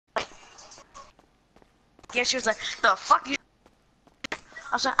Yeah, she was like, the fuck you? I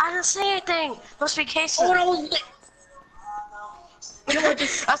was like, I didn't say anything. Must be Casey. Oh, that was. You know what?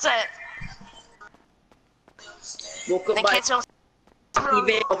 Just That's it. woke up And by Casey was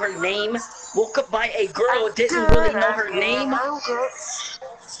even know her name. Woke up by a girl didn't really know her name. I'm good.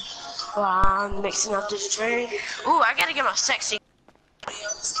 Well, I'm mixing up this drink. Ooh, I gotta get my sexy.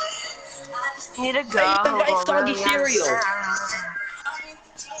 Need a girl. Hey, white soggy cereal.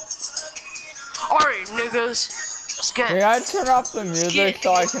 Alright, niggas. Let's get. Can I turn off the music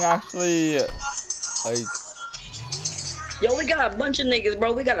so I can actually, like... Yo, we got a bunch of niggas,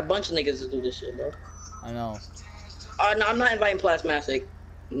 bro. We got a bunch of niggas to do this shit, bro. I know. No, I'm not inviting Plasmatic.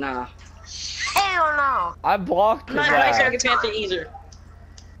 Nah. Hell no. I blocked I'm his not inviting ass. Second Panther either.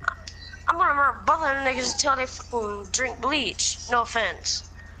 I'm gonna murder both of them niggas until they fucking drink bleach. No offense.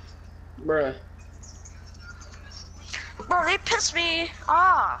 Bruh. Bro, they pissed me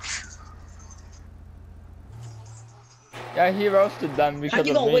off. Yeah, he roasted them because How of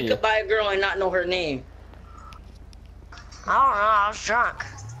you gonna me. wake up by a girl and not know her name? I don't know, I was drunk.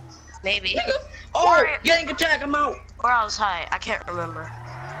 Maybe. Nigga. Oh, gang attack, I'm out. Or I was high, I can't remember.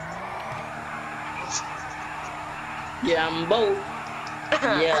 Yeah, I'm both.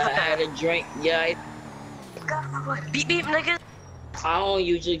 Yeah, I had a drink. Yeah, Beep beep, niggas. I don't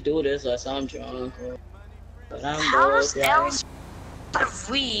usually do this unless I'm drunk. But I'm How both. does L's of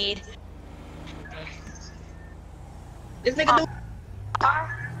weed? This nigga do.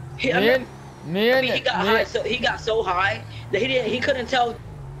 He got high. So he got so high that he couldn't tell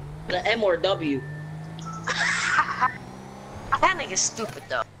the M or W. That nigga's stupid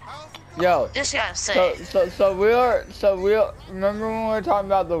though. Yo, This guy's sick. so we're remember when we were talking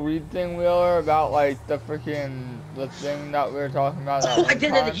about the weed thing, Wheeler, about like the thing that we were talking about that Oh, I one did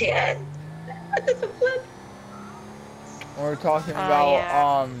time? it again. I did the flip. We were talking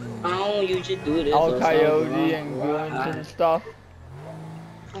about I don't usually do this. El Coyote and Goons and stuff.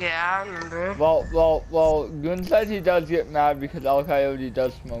 Yeah, I remember. Well, Goon says he does get mad because El Coyote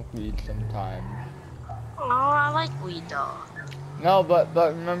does smoke weed sometimes. Oh, I like weed though. No, but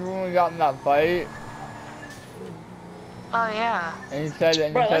remember when we got in that fight? Oh yeah. And he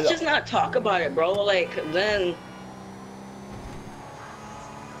said, Bro, let's just not talk about it, bro. Like, then.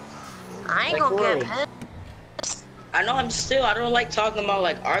 I ain't Like, gonna get bro. pissed. I know I don't like talking about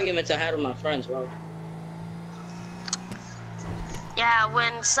like arguments I had with my friends, bro. Yeah,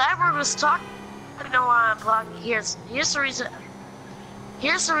 when Cyber was talking, I don't know why I blocked you. Here's the reason.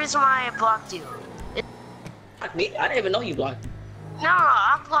 Here's the reason why I blocked you. I didn't even know you blocked. No,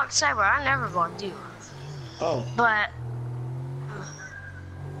 I blocked Cyber. I never blocked you. Oh. But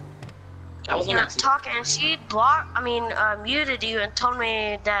I was you were talking, and she muted you and told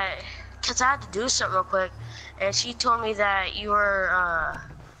me that, cause I had to do something real quick, and she told me that you were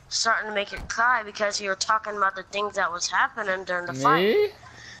starting to make her cry because you were talking about the things that was happening during the fight. Me?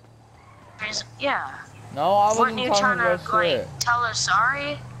 Yeah. No, I wasn't Weren't you talking trying to about shit. tell her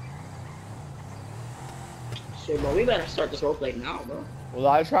sorry? Shit, bro, we better start this roleplay now, bro. Was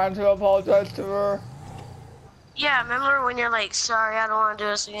I trying to apologize to her? Yeah, remember when you're like, sorry, I don't want to do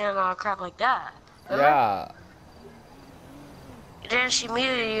this again, or crap like that? Remember? Yeah. Then she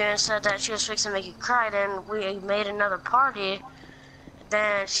muted you and said that she was fixing to make you cry. Then we made another party.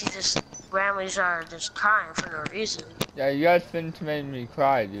 Then she just randomly started just crying for no reason. Yeah, you guys finished made me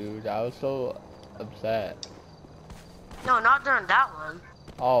cry, dude. I was so upset. No, not during that one.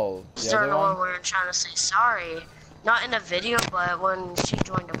 Oh, Just the during other the one one? where we were trying to say sorry. Not in the video, but when she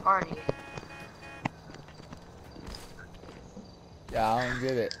joined the party. Yeah, I don't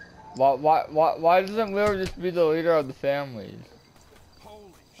get it. Why doesn't Will just be the leader of the families?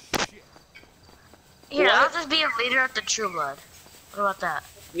 Holy shit. Here, What? I'll just be a leader of the True Blood. What about that?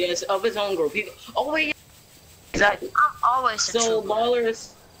 Yes, of his own group. Oh wait, exactly. I'm always a So True Blood.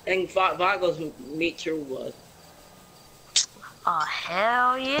 Ballers and Vagos meet True Blood. Oh,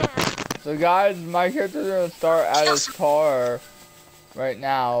 hell yeah. So guys, my character's gonna start at his car right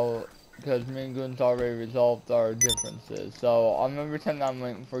now because me and Goons already resolved our differences. So I'm gonna pretend I'm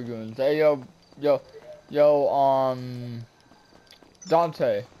waiting for Goons. Hey yo,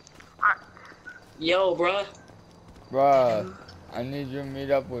 Dante. Yo, bruh. Bruh, I need you to meet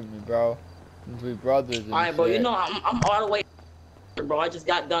up with me, bro. Since we brothers and Alright, bro, you shit. know I'm all the way, bro. I just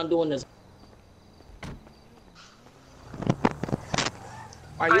got done doing this.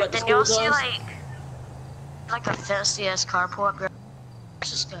 Are you at the Then you'll school see bus? like a fancy ass carport.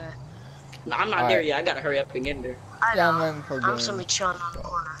 This guy. No, I'm not there yet. I gotta hurry up and get there. I Yeah, I'm know. waiting for I'm Goons. just gonna be chilling on the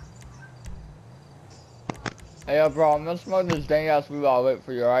corner. Hey yo, bro, I'm gonna smoke this dang ass weed while I wait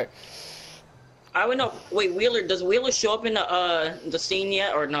for you, alright? I would know. Wait, Wheeler, does Wheeler show up in the scene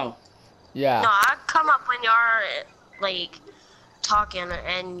yet or no? Yeah. No, I come up when you're like talking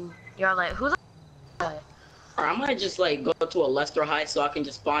and you're like, who the f? Or I might just like go to a Lester Heights so I can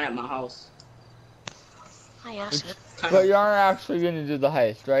just spawn at my house. Oh, yeah, that's good. But you aren't actually gonna do the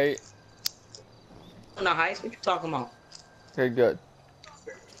heist, right? On the heist? What you talking about? Okay, good.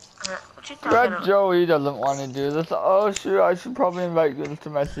 What you talking Red about? Joey doesn't want to do this. Oh shoot, I should probably invite Goons to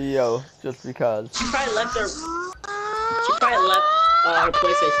my CEO, just because. She probably left her. She probably left her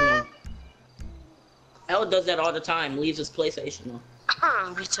PlayStation on. Elle does that all the time. Leaves his PlayStation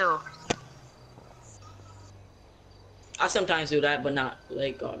on. Me too. I sometimes do that, but not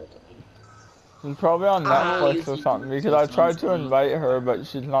like all the time. She's probably on Netflix or something, because I tried to invite her, but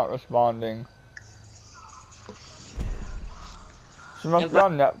she's not responding. She must be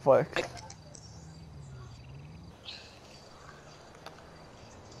on Netflix.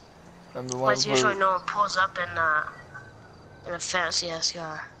 But usually no one pulls up in a fancy ass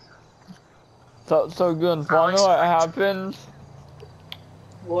car. So good. Wanna know what happens?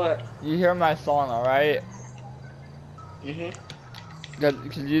 What? You hear my song, alright? Mhm.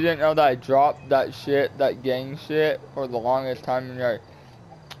 Because you didn't know that I dropped that shit, that gang shit, for the longest time, and you're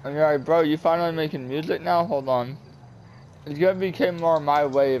like, bro, you finally making music now? Hold on. It's gonna become more my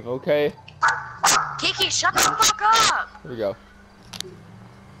wave, okay? Kiki, shut the fuck up! Here we go.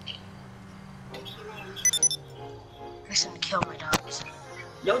 Listen to kill my dogs.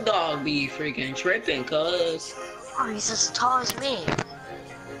 Your dog be freaking tripping, cuz. Oh, he's as tall as me.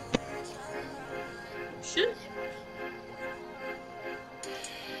 Shit.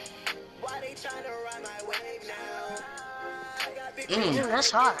 Dude,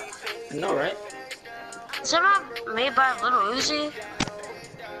 that's hot. I know, right? Is that not made by Little Uzi?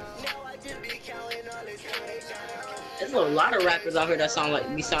 There's a lot of rappers out here that sound like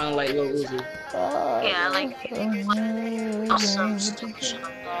Lil Uzi. Yeah, like some stupid shit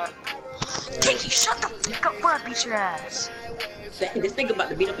like that. Kiki, shut the fuck up before I beat your ass. Dang, this nigga about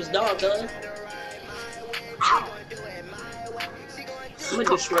to beat up his dog, cuz. Ow. I'm gonna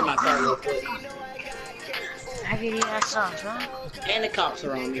destroy my car real quick. Raggedy ass songs, right? And the cops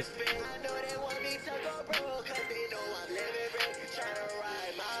are on me.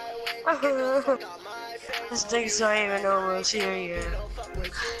 This thing's not even almost here yet.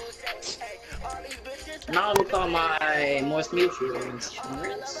 Now look on my most mutual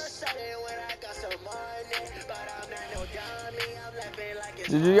insurance.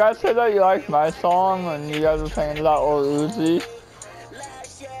 Did you guys say that you liked my song and you guys were saying about old Uzi?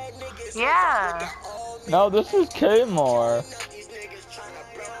 Yeah. No, this is K-More.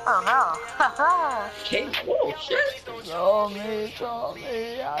 Oh hell. Okay, whoa, shit. Show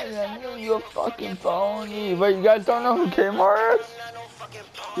me, I knew you a fucking phony. Wait, you guys don't know who K-More is?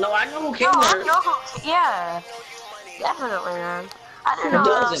 No, I know who No, came I there. know. Yeah. Definitely, man. I didn't Who know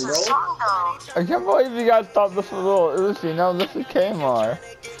that doesn't, was a bro? song though. I can't believe you guys thought this was Lil Uzi. No, this is K-More.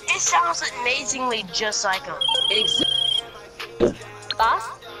 It sounds amazingly just like him. Boss?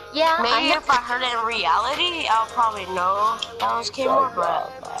 Yeah, Maybe if I heard it in reality, I'll probably know that was K-More, but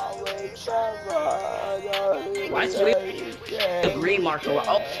Why is the green marker?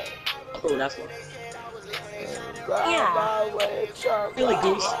 Oh, that's one. yeah. Really,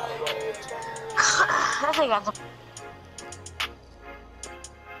 Goose? I think I have to.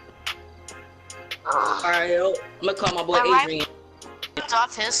 Alright, yo. I'm gonna call my boy Alright. Adrian. It's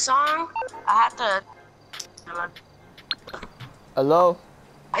off his song. I have to. Hello?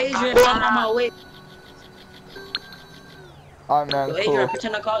 Adrian, I'm on my way. Alright, man, Yo, Adrian, cool.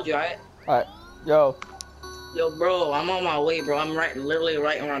 pretend I called you, alright? Alright, yo. Yo, bro, I'm on my way, bro. I'm literally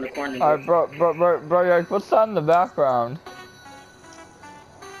right around the corner. Alright, bro, like, what's that in the background?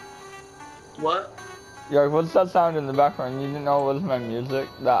 What? Yo, like, what's that sound in the background? You didn't know it was my music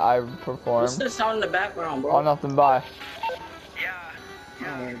that I performed? What's the sound in the background, bro? Oh, nothing, bye.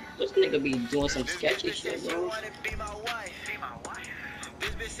 This nigga be doing some sketchy shit, bro.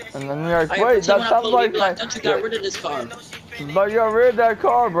 And then you're like, Hey, wait, pretend that when I sounds pulled like you, my... I thought you got rid of this car. But you got rid of that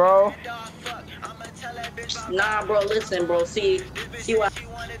car, bro. Nah, bro, listen, bro. See what?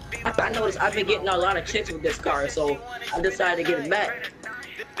 I noticed I've been getting a lot of chicks with this car, so I decided to get it back.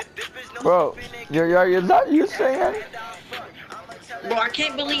 Bro, is that you singing? Bro, I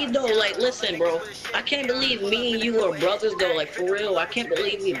can't believe though. Like, listen, bro. I can't believe me and you are brothers though. Like, for real. I can't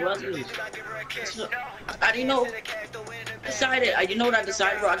believe we brothers. I didn't know. You know what I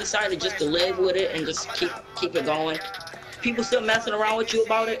decided, bro? I decided just to live with it and just keep it going. People still messing around with you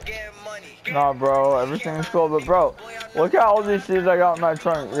about it? Nah, bro, everything's cool, but bro, look at all these shoes I got in my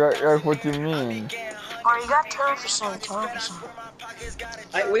trunk. You're like, what do you mean? Oh, you got 10%,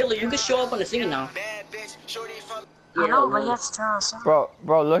 10%. Alright, really, you can show up on the scene now. I Yeah, know, but well, he has to tell us something.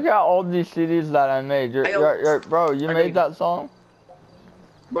 Bro, look at all these CDs that I made. Bro, you made that song?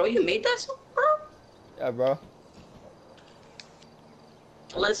 bro, you made that song, bro? Yeah, bro.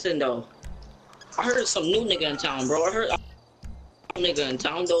 Listen though, I heard some new nigga in town, bro. I heard a nigga in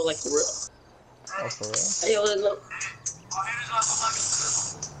town though, like for real. Oh, for real? Hey, yo, look.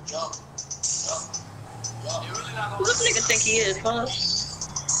 Who this nigga think he is,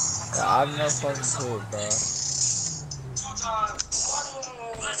 cuz? Yeah, I have no fucking clue, bro.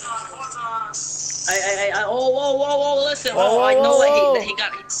 Hey, whoa, listen. Whoa, I know whoa, what he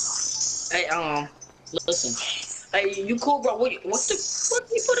got. Hey, listen. Hey, you cool, bro? What he put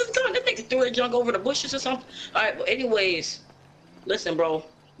his gun? That nigga threw that junk over the bushes or something. Alright, but anyways, listen, bro.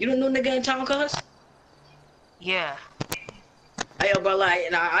 You the new nigga in town, cuz? Yeah. Hey, yo, bro,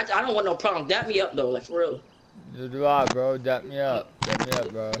 like, nah, I don't want no problem. Dap me up, though, like, for real. You do I, bro. Dap me up. Dap me up,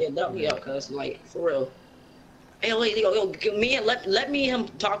 bro. Yeah, dap me up, cuz, like, for real. Hey, wait, yo, give me and let me and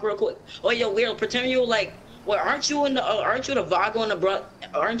him talk real quick. Oh, yo, weird. Pretend you like, well, aren't you the Vago and the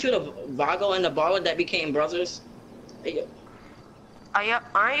aren't you the Vago and the baller that became brothers? Hey, yo.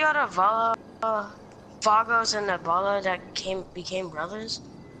 Aren't you the Vagos and the Bala that became brothers?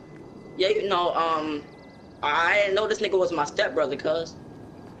 Yeah, you know, I didn't know this nigga was my stepbrother, cuz.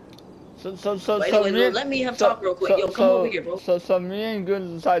 But anyway, let me have talk real quick. Yo, come over here, bro. So me and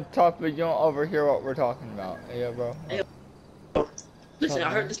Goons decide to talk, but you don't overhear what we're talking about. Yeah, bro. Hey, listen,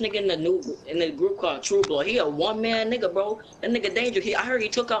 I heard this nigga in the group called True Blood. He a one-man nigga, bro. That nigga dangerous. I heard he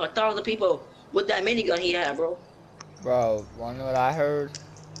took out 1,000 people with that minigun he had, bro. Bro, wanna know what I heard?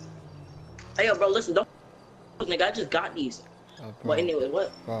 Hey, yo, bro, listen, don't, nigga, I just got these. Oh, bro. But anyway,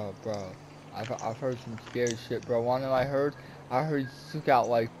 what? Bro, I've heard some scary shit, bro. Wanna know what I heard? I heard he took out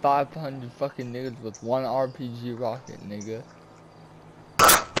like 500 fucking niggas with one RPG rocket, nigga.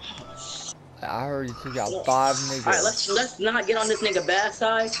 I heard he took out 5 niggas. Alright, let's not get on this nigga bad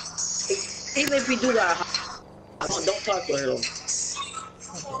side. Even if we do that, don't talk to him.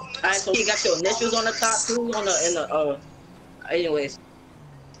 Alright, so you got your initials on the top too, anyways.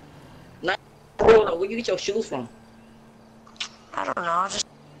 Not where you get your shoes from? I don't know.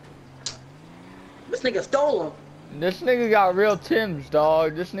 This nigga stole them. This nigga got real Timbs,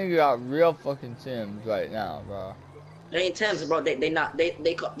 dog. This nigga got real fucking Timbs right now, bro. They ain't Timbs, bro.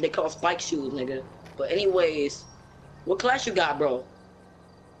 They call spike shoes, nigga. But anyways, what class you got, bro?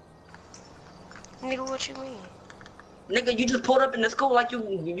 Nigga, what you mean? Nigga, you just pulled up in the school like you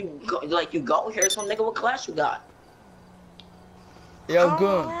go here. So nigga, what class you got? Yo,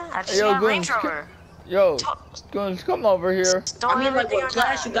 Goon. I just Yo, got Range Rover. Yo, Goons, come over here. Don't I mean, like, what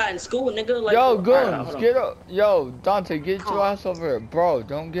class you got in school, nigga? Like, Yo, what, Goons, get up. Yo, Dante, get your ass over here. Bro,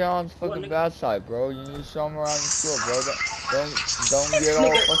 don't get on the fucking nigga? bad side, bro. You need to show him around the school, bro. Don't get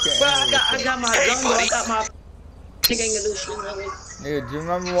all fucking Bro, angry. I got my gun, bro. I got my... Nigga ain't gonna do shit, nigga. Nigga, do you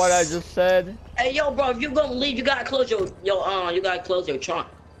remember what I just said? Hey, yo, bro, if you gonna leave, you gotta close your trunk.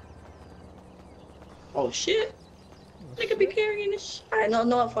 Oh, shit. Nigga be carrying this shit. I don't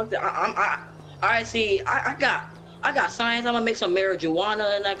know, fuck that. I see, I got science. I'm gonna make some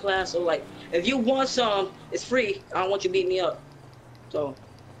marijuana in that class. So, like, if you want some, it's free. I don't want you to beat me up. So.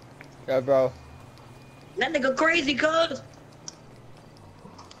 Yeah, bro. That nigga crazy, cuz.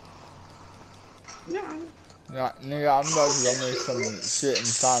 Yeah. Nah, nigga, I'm about to go make some shit in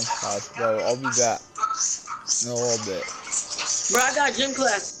science class, bro. I'll be back in a little bit. Bro, I got gym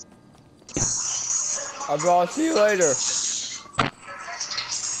class. Alright, bro, I'll see you later.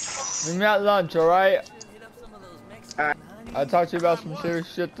 Meet me at lunch, alright? Alright. I'll talk to you about some serious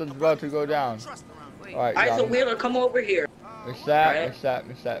shit that's about to go down. Alright, Alright, so Wheeler, come over here. What's that?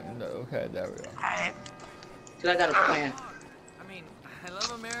 No, okay, there we go. Alright. Cause I got a plan. I mean, I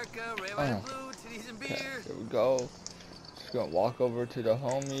love America, red, white, and blue, titties and Okay, beer. here we go. Just gonna walk over to the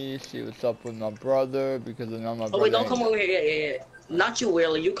homie, see what's up with my brother, because I know my brother. Oh wait, don't come over here. Yeah. Not you,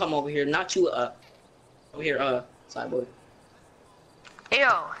 Wheeler. You come over here. Not you, over here, Cyborg.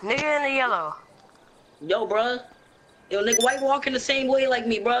 Yo, nigga in the yellow. Yo, bruh. Yo, nigga, why you walking the same way like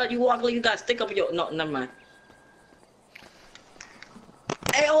me, bruh? You walk like you got stick up your... No, never mind.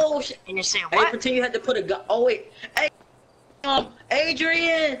 Hey, oh, shit. And you say Hey, what? pretend you had to put a gun... Oh, wait. Hey,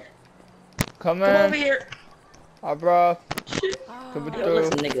 Adrian! Come Come over in. here. Hi, bro. Shit. Come Yo,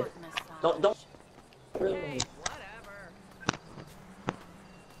 listen, through. nigga. Don't... Really.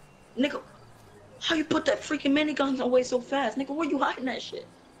 Nigga, how you put that freaking minigun away so fast? Nigga, where you hiding that shit?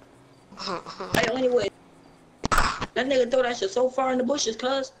 Hey, anyway. That nigga throw that shit so far in the bushes,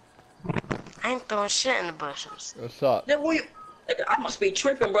 cuz. I ain't throwing shit in the bushes. What's up? Then where you... Nigga, I must be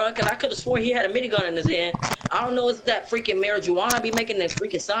tripping, bro, cause I could have sworn he had a minigun in his hand. I don't know if that freaking marijuana be making that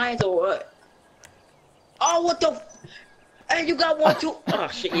freaking signs or what. Oh, what the... Hey, you got one too? Oh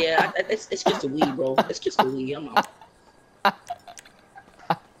shit, yeah. It's just a weed, bro. It's just a weed. I'm out.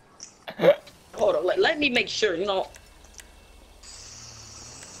 Hold on, let me make sure. You know.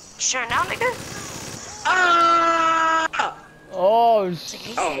 Sure now, nigga? Ah! Oh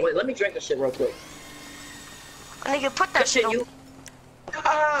shit. Oh wait, let me drink this shit real quick. Nigga, put that shit on. you.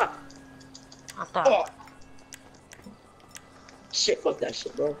 Ah! I thought. Oh. Shit, fuck that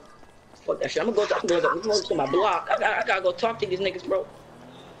shit, bro. Fuck that shit. I'm gonna go to my block. I gotta go talk to these niggas, bro.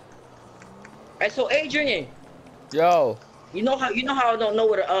 Hey, so Adrian, Yo. you know how I don't know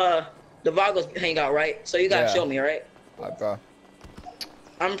where the Vagos hang out, right? So you gotta Yeah. show me, right? Alright, bro.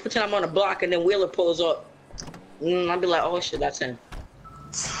 I'm gonna pretend I'm on a block and then Wheeler pulls up. I'll be like, oh shit, that's him.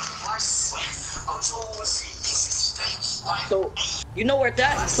 So, you know where it's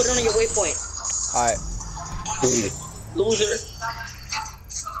at? Put it on your waypoint. Alright. Loser.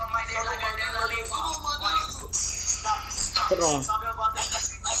 Put it on.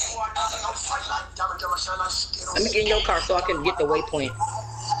 Let me get in your car so I can get the waypoint.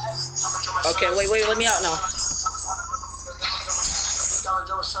 Okay, wait, let me out now.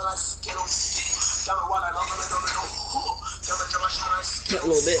 A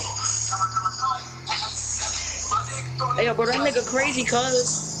little bit. Hey, yo, bro, that nigga crazy,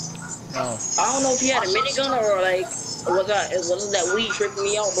 cuz. No. I don't know if he had a minigun or like, was that weed tripping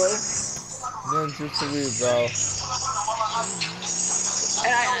me out, bro? No, just a weed, bro. I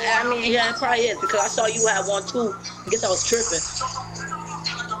mean, yeah, it probably is because I saw you had one too. I guess I was tripping.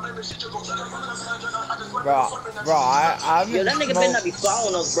 Bro, I haven't Yo, that nigga better not be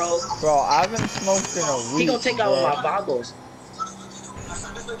following us, bro. Bro, I haven't smoked in a week. He gonna take out my Vagos.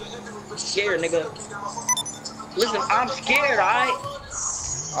 Scared, nigga. Listen, I'm scared, alright?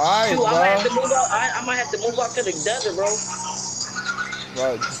 Alright, Shoot, bro. I might have to move out. I might have to move out to the desert, bro.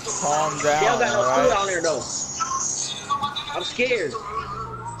 Bro, just calm down. They don't got no right? food down there, though. I'm scared.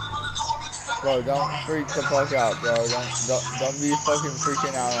 Bro, don't freak the fuck out, bro. Don't be fucking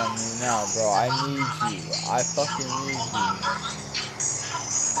freaking out on me now, bro. I need you. I fucking need you.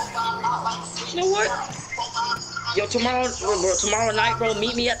 You know what? Yo, tomorrow night, bro,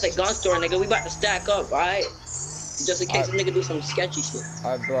 meet me at the gun store, nigga. We about to stack up, alright? Just in case a nigga do some sketchy shit.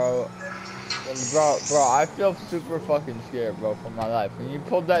 Alright, bro. Bro, I feel super fucking scared, bro, for my life. When you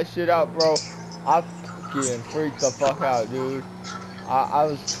pulled that shit out, bro, I fucking freaked the fuck out, dude. I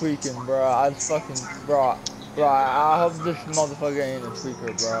was tweaking, bro. I was fucking, bro, I hope this motherfucker ain't a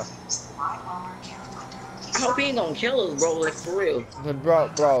tweaker, bro. I hope he ain't gonna kill us, bro, like, for real. But bro,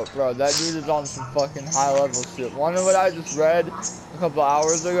 that dude is on some fucking high level shit. Wonder what I just read a couple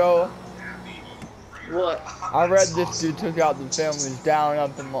hours ago? What? I read this dude took out the families down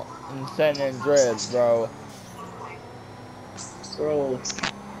up in San Andreas, bro. Bro.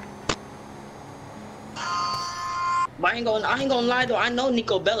 But I ain't gonna lie though, I know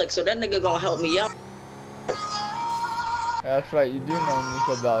Nico Bellic, so that nigga gonna help me out. That's right, you do know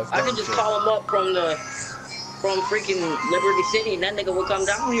Nico Bellic. I can just call him up from freaking Liberty City and that nigga will come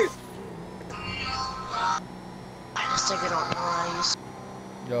down here. This nigga don't know I used.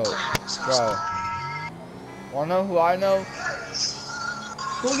 Yo, bro. Wanna know who I know?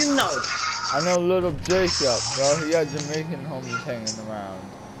 Who you know? I know Little Jacob, bro. He got Jamaican homies hanging around.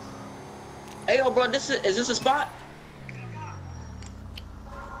 Hey yo, bro, is this a spot?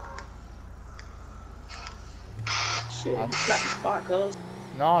 Shit, it's not the spot, cuz.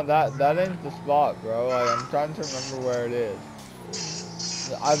 No, that ain't the spot, bro. Like, I'm trying to remember where it is.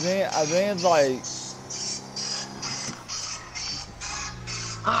 I think it's like.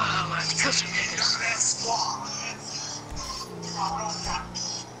 Oh, I'm gonna have to kill some niggas.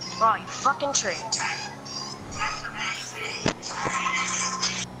 Oh, you fucking trained.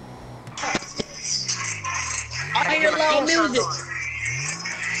 I hear loud music.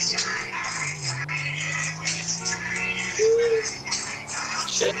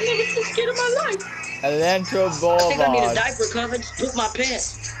 Shit, nigga, this kid of my life. Elantra I think I need a Boulevard. diaper covered. Poop my pants.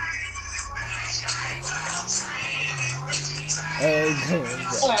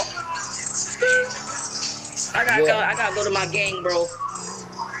 Oh. I gotta go to my gang, bro.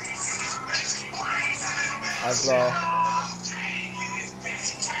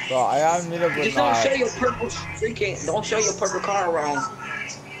 Bro, I gotta meet up with Just don't show your purple car around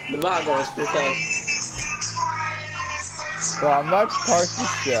the Vagos because. Bro, I'm about to park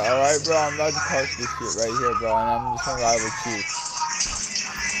this shit, alright, bro? I'm about to park this shit right here, bro, and I'm just gonna ride with you.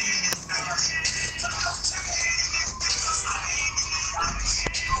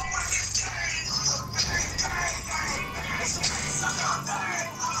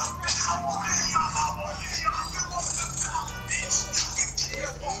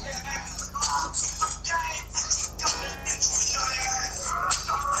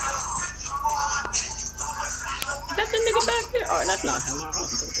 back there? Oh, that's not him. I don't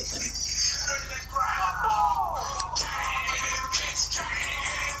think that's him.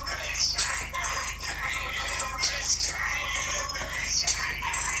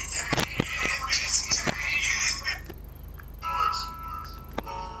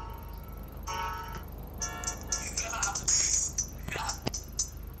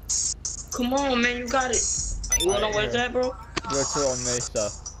 Come on, man, you got it. You wanna know where it's at, bro? Virtual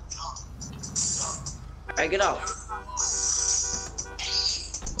Mesa. Alright, get out.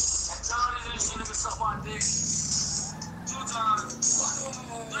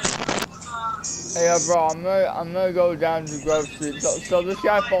 Hey, bro, I'm gonna go down to Grove Street. So this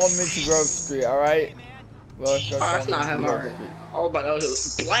guy followed me to Grove Street, alright? Well, Oh, that's not him, alright. Oh, but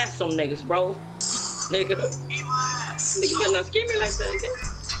blast some niggas, bro. Nigga better not scare me like that, okay?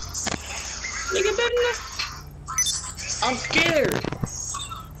 Nigga better not. I'm scared.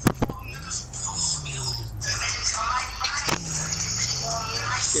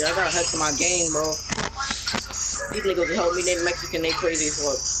 Yeah, I gotta head to my game, bro. These niggas will help me. They Mexican, they crazy as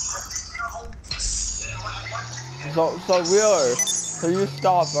fuck. So Wheeler, so you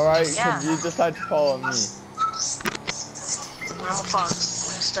stop, alright? Yeah. Cause you decide to follow me. I'm fine.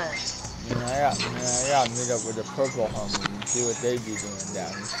 Stay. Man, I gotta meet up with the purple homies and see what they be doing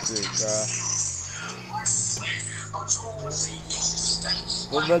down the street, bro.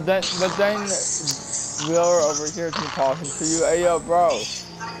 Well, but then Wheeler over here is talking to you. Hey, yo, bro.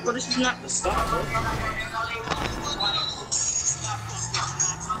 Bro, this is not the spot, bro.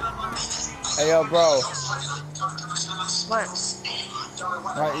 Hey, yo, bro. What?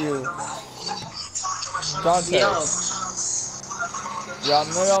 Not you. Dante. Yo. Yeah, I'm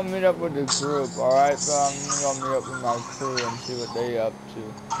gonna meet up with the group, alright? But I'm gonna meet up with my crew and see what they up to.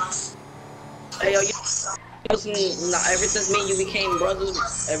 Hey, yo, ever since me and you became brothers,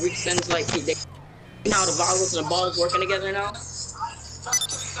 ever since, like, they, you know how the Vagos and the balls working together now?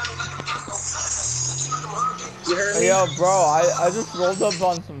 You heard me? Hey, yo, bro, I just rolled up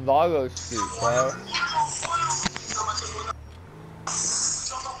on some Vagos Street, bro.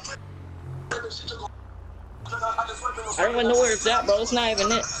 I don't even know where it's at, bro. It's not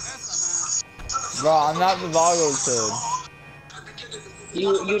even it. Bro, I'm at the Vagos hood.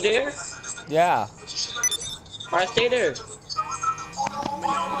 You there? Yeah. Alright, stay there.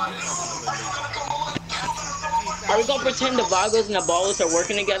 Are we gonna pretend the Vagos and the Ballas are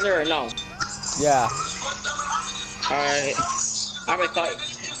working together or no? Yeah. Alright. Alright, fine.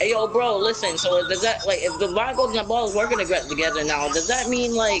 Hey, yo, bro, listen. So does that, like, if the Vagos and the Ballas working together now, does that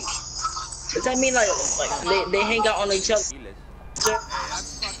mean, like, they hang out on each other?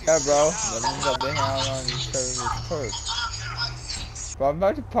 Yeah, bro. That means that they hang out on each other's perks. Bro, I'm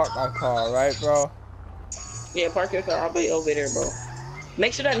about to park my car, right, bro? Yeah, park your car. I'll be over there, bro.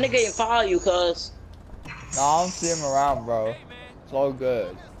 Make sure that nigga ain't follow you, cuz. No, I don't see him around, bro. It's all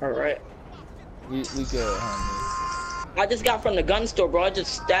good. Alright. We good, homie. I just got from the gun store, bro. I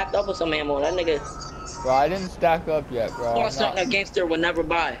just stacked up with some ammo. That nigga. Bro, I didn't stack up yet, bro. Bought something a gangster would never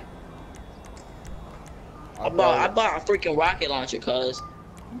buy. I bought a freaking rocket launcher, cuz.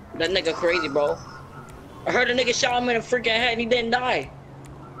 That nigga crazy, bro. I heard a nigga shot him in the freaking head and he didn't die.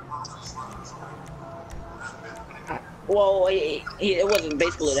 Well, it wasn't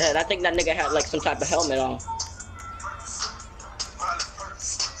basically the head. I think that nigga had like some type of helmet on.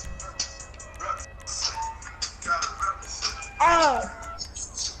 Ah!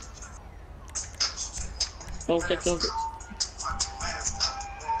 Don't take no.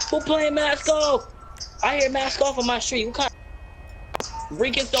 Who playing mask off? I hear mask off on my street. What kind of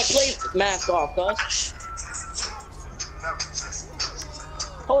Ricans don't play mask off, cuz?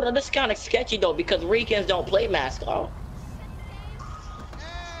 Hold on, this is kind of sketchy though because Ricans don't play mask off.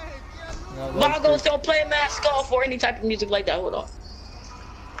 No, Vagos don't play mask off or any type of music like that. Hold on.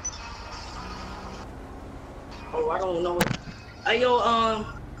 Oh, I don't know what. Hey, yo, what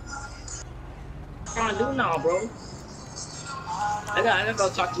trying to do now, bro? I gotta go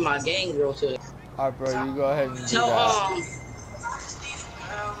talk to my gang real quick. Alright, bro, you go ahead and do that.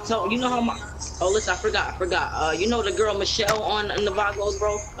 So you know how my. Oh, listen, I forgot. You know the girl Michelle on the Vagos,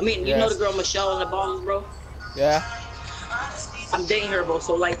 bro? I mean, you know the girl Michelle on the Balls, bro? Yeah? I'm dating her, bro.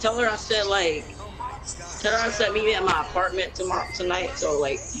 So, like, tell her I said meet me at my apartment tonight. So,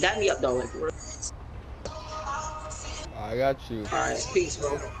 like, dap me up, though. Like, I got you. alright, peace,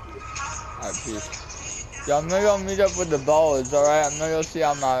 bro. Alright, peace. Yo, I'm gonna go meet up with the ballers, alright? I'm gonna go see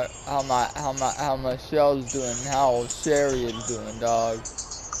how Michelle's doing, how Sherry is doing, dog.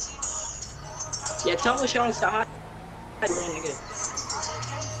 Yeah, tell Michelle to say hi.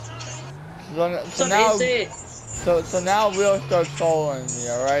 So now Will starts following me,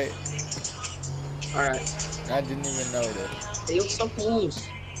 alright? Alright. I didn't even notice. Hey, yo, what's up, Holmes?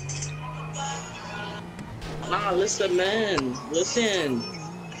 Nah, listen, man. Listen.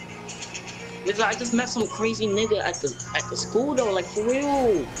 Listen, I just met some crazy nigga at the school though, like for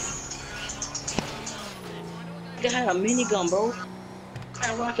real. Nigga had a minigun, bro.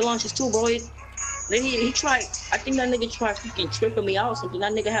 Had rocket launchers too, bro. Then he tried. I think that nigga tried freaking tripping me out or something.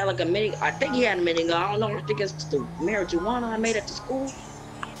 That nigga had like a mini. I think he had a minigun. I don't know. I think it's the marijuana I made at the school.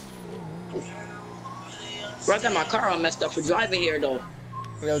 Bro, I got my car all messed up for driving here though.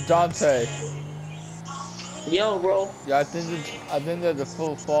 Yo, Dante. Yo, bro. Yeah, I think there's a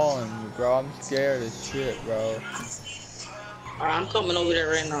full fall on you, bro. I'm scared as shit, bro. Alright, I'm coming over there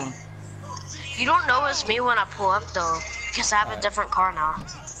right now. You don't know it's me when I pull up though, because I have a different car now.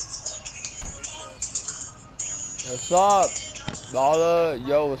 What's up, Lala?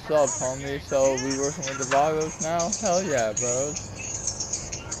 Yo, what's up, homie? So we working with the Vagos now? Hell yeah, bro.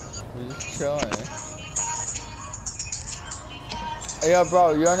 We just chilling. Hey, yo,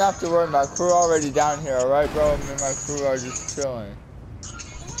 bro, you don't have to worry. My crew already down here, alright, bro? Me and my crew are just chilling.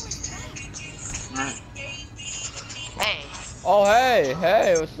 Hey. Oh, hey,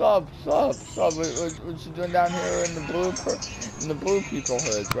 what's up, what's up? What you doing down here in the blue people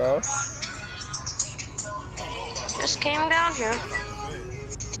hood, bro? Just came down here.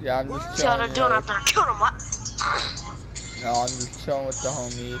 Yeah, I'm just See how they're chilling. doing after I killed them, what? No, I'm just chilling with the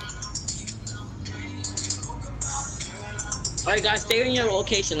homies. Alright, guys, stay in your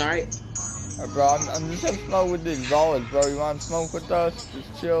location, alright? Alright, bro, I'm just gonna smoke with these dollars, bro. You wanna smoke with us?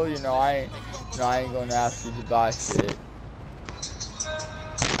 Just chill, you know, I ain't gonna ask you to buy shit.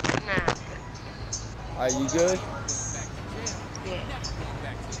 Nah. Are you good? Yeah.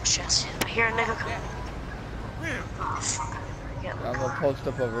 Shit, I hear a nigga coming. Oh, fuck. Yeah. I'm gonna post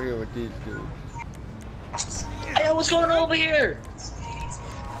up over here with these dudes. Hey, yo, what's going on over here?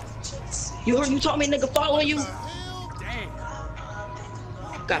 You told me nigga following you?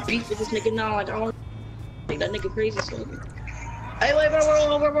 Got beef with this nigga now, like I don't think that nigga crazy so. Hey, wait, bro.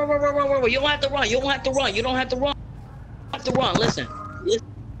 You don't have to run. You don't have to run. You don't have to run. You have to run. Listen.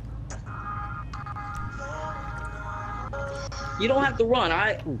 You don't have to run,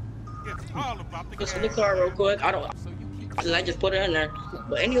 alright? Just in the car real quick. I just put it in there.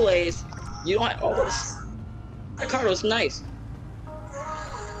 But anyways, you don't have this. That car was nice.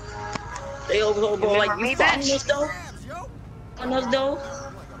 They over, bro, like you following us though? On us though?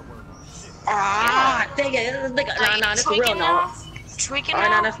 Ah, dang it. Nah, that's for real now. Tweaking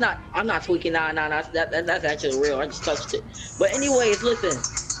Alright, now? nah, that's not. I'm not tweaking. Nah, that's actually real. I just touched it. But anyways, listen.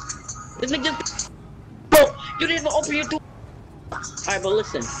 This nigga just. Bro, you didn't even open your door. Alright, but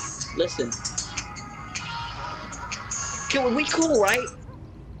listen. Okay, we cool, right?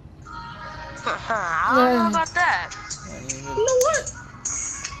 I don't know about that. You know what?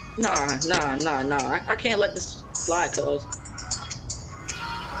 Nah. I can't let this slide, cuz.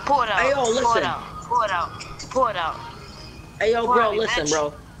 Pull it out. Hey, yo, listen. Pull it out. Hey, yo, bro, Why, listen, bitch?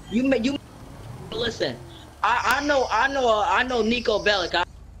 bro. You listen. I know Nico Bellic.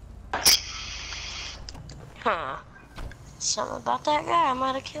 Huh. Something about that guy I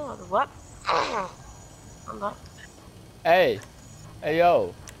might have killed. What? I'm not. Hey,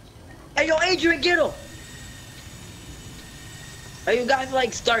 yo. Hey, yo, Adrian, get him. Hey, you guys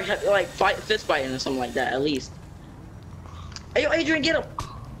like start like fist fighting or something like that at least. Hey, yo, Adrian, get him.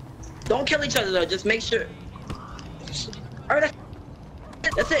 Don't kill each other though. Just make sure. Alright,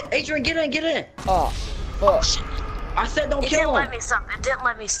 that's it. Adrian, get in. Oh, fuck. I said don't It kill didn't him. let me stop. It didn't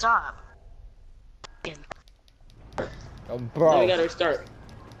let me stop. Oh, Now bro. we gotta restart.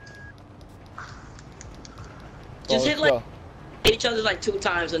 Just hit let's like each other like 2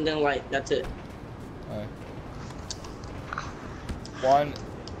 times and then like that's it. Alright. One.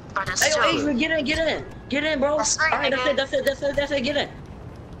 But it's Hey, yo, still. Adrian, get in, bro. That's right, Alright, nigga. that's it, get in.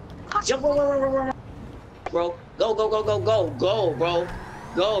 Yo, bro. Bro, go, bro.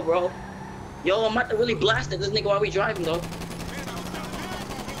 Go, bro. Yo, I'm about to really blast at this nigga while we driving, though.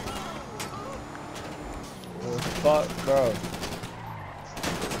 Oh, fuck, bro.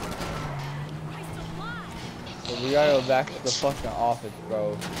 So we gotta go back to the fucking office,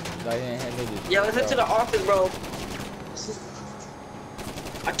 bro. I didn't handle this. Yeah, let's head to the office, bro.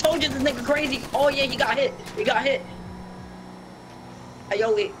 I told you this nigga crazy. Oh, yeah, he got hit. Hey,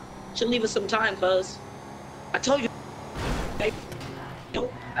 yo, we should leave us some time, cuz. I told you. Hey,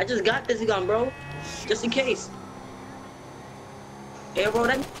 yo, I just got this gun, bro. Just in case. Hey, bro,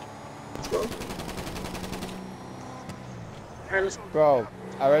 bro. Alright, let's. Bro,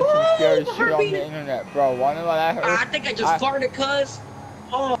 I read some scary shit on the internet, bro. Wanna know what I heard? I think I just farted, cuz.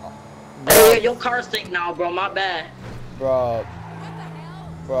 Oh. Bro, Hey, your car stink now, bro. My bad. bro.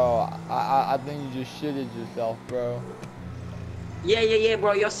 Bro, I think you just shitted yourself, bro. Yeah,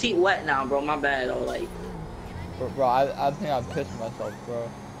 bro. Your seat wet now, bro. My bad, though. Like, Bro, I think I pissed myself, bro.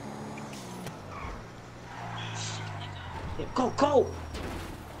 go.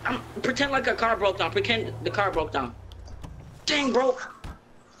 Pretend like a car broke down. Pretend the car broke down. Dang, bro.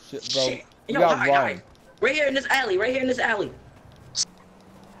 Shit, bro. Shit. You Yo, gotta hide, run. hide. Right here in this alley. Right here in this alley.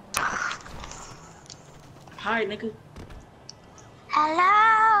 Hi, nigga.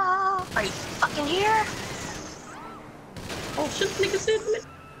 Hello? Are you fucking here? Oh shit, nigga said me.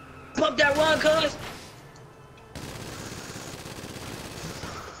 Pump that run, cuz.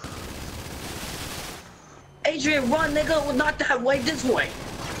 Adrian, run, nigga. Well, not that way, this way.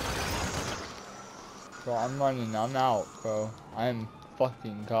 Bro, I'm running. I'm out, bro. I'm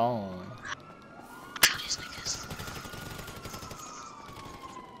fucking gone. These niggas.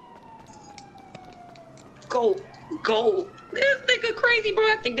 Go. This nigga crazy, bro.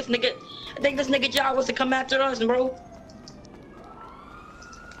 I think this nigga job was to come after us, bro.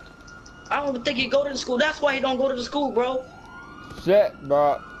 I don't even think he go to the school. That's why he don't go to the school, bro. Shit,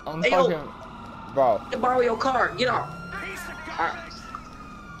 bro. I'm Hey, yo. fucking... Bro. To borrow your car. Get out. Alright.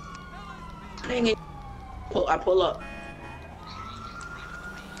 Dang it. I pull up.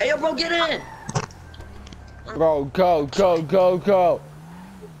 Hey, yo, bro, get in. Bro, go.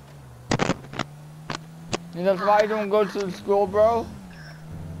 You know why you don't go to the school, bro?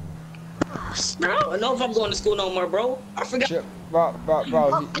 I don't know if I'm going to school no more, bro. I forgot. Shit, bro. He's My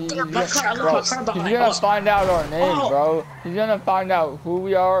car, I left my car behind. gonna Oh. find out our name, Oh. bro. He's gonna find out who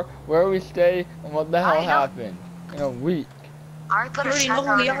we are, where we stay, and what the hell I know. happened in a week. I already put I a already know tracker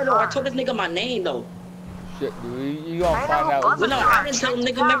who on we your are, though. I car. told this nigga my name, though. Shit, dude. You gonna I find know, out. but- But no, I didn't tell him,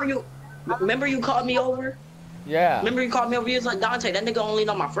 nigga. Remember you called me over? Yeah. Remember you called me over? You was like, Dante, that nigga only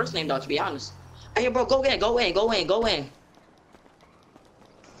know my first name, though, to be honest. Hey, bro, go in.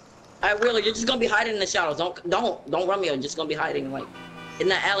 Alright, Wheeler, you're just gonna be hiding in the shadows. Don't run me. You're just gonna be hiding, like, in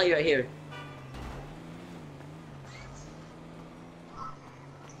that alley right here.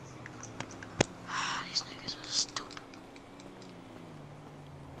 These niggas are stupid.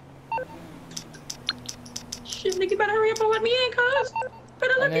 Shit, nigga, better hurry up and let me in, cuz.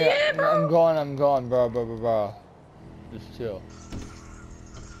 Better let me in, bro. I'm going, bro. Just chill.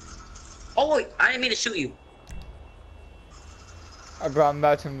 Oh, wait, I didn't mean to shoot you. Alright, bro, I'm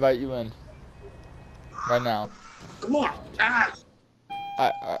about to invite you in. Right now. Come on. Ah.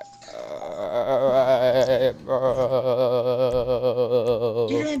 Alright, bro.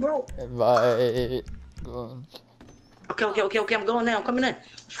 Get in, bro. Invite. Okay, I'm going now. I'm coming in.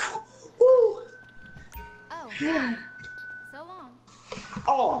 Woo. Oh, so long.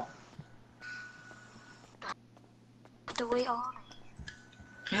 Oh. The way on.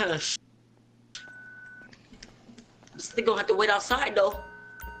 This nigga gonna have to wait outside, though.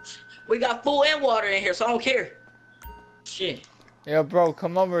 We got food and water in here, so I don't care. Shit. Yeah, bro,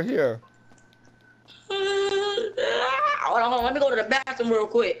 come over here. Hold on, let me go to the bathroom real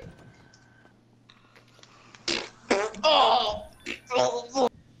quick. Oh. Ooh.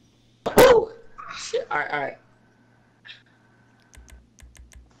 Shit. All right.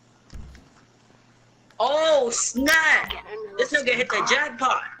 Oh snap! This nigga hit the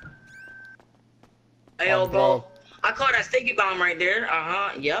jackpot. Hey, yo, bro. I caught that sticky bomb right there.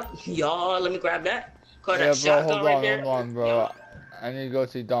 Yep. Y'all, let me grab that. Caught Yeah, that bro, shotgun hold right on, there. hold on, bro. I need to go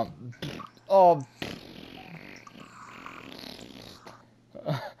see Deunt. Oh.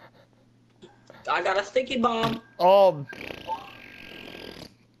 I got a sticky bomb. Oh.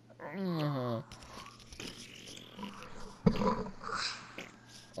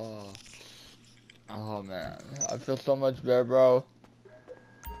 Oh. Oh man, I feel so much better, bro.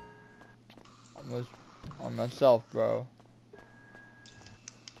 Almost on myself, bro.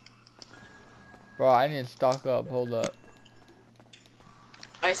 Bro, I need to stock up. Hold up.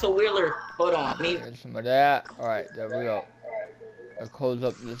 Alright, so Wheeler, hold on. Me. Get some of that. All right, there we go. I'll close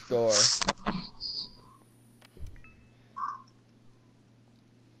up this door.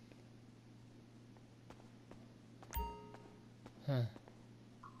 Huh.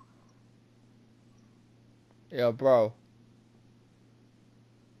 Yo, bro.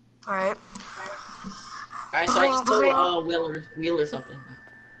 Alright. Alright, so I just told Wheeler something.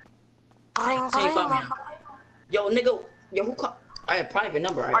 Bling, So you bling. called me. Yo, nigga, who called? I have private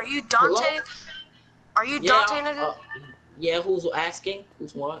number. Right? Are you Dante? Are you Dante, nigga? Yeah, who's asking?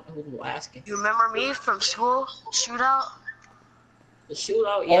 Who's what? Who's asking? You remember me from school? Shootout? The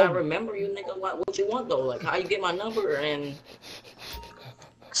shootout? Yeah, I Oh. remember you, nigga. What you want, though? Like, how you get my number and...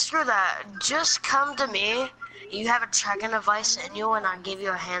 Screw that. Just come to me. You have a tracking device in you and I'll give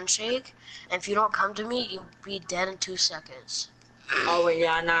you a handshake. And if you don't come to me, you'll be dead in 2 seconds. Oh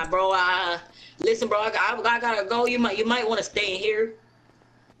yeah, nah, bro. Listen, bro. I gotta go. You might want to stay in here.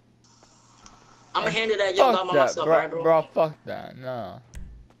 I'm gonna handle that young guy Fuck by that, myself, bro. alright, bro? Bro, fuck that. No.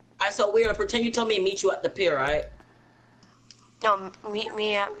 Alright, so we're gonna pretend you told me to meet you at the pier, alright? No, meet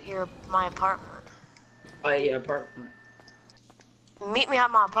me at my apartment. Oh yeah, apartment. Meet me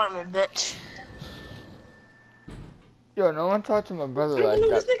at my apartment, bitch. Yo, no one talk to my brother I don't like know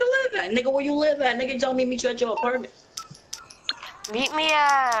where that. this nigga live at. Nigga, where you live at? Nigga, tell me to meet you at your apartment. Meet me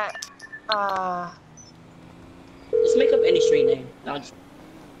at Just make up any street name. No, just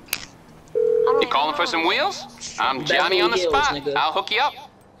I You calling for some wheels? I'm Johnny Beverly on the Hills, spot. nigga. I'll hook you up.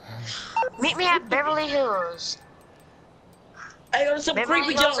 Meet me at Beverly Hills. Hey, there's some Beverly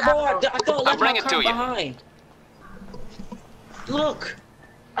creepy Hills junk, bro. I Apple. thought I left bring my it to car you. behind. Look,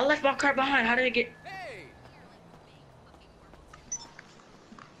 I left my car behind. How did it get? Hey!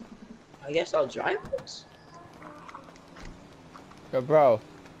 I guess I'll drive this. Yo, bro.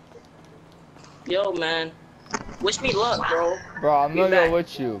 Yo, man. Wish me luck, bro. Bro, I'm Be gonna back. go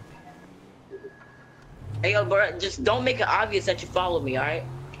with you. Hey, yo, bro. Just don't make it obvious that you follow me, all right?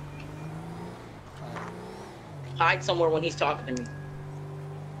 Hide somewhere when he's talking to me.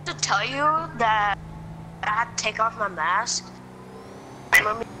 To tell you that I had to take off my mask.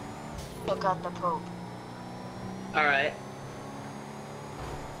 Let me look at the Pope. All right.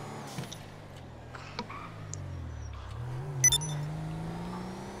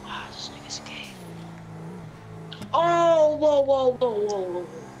 Ah, this nigga's gay. Oh, whoa.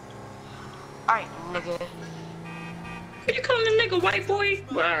 Alright, nigga. Can you call him a nigga, white boy?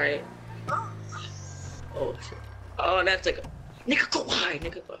 All right. Oh, shit. Oh, that's like a nigga. Go hide,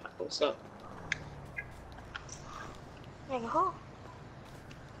 nigga. Go hide. What's up? Nigga, who?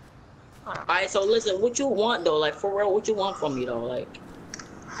 Alright, so listen, what you want though? Like for real, what you want from me though? Like,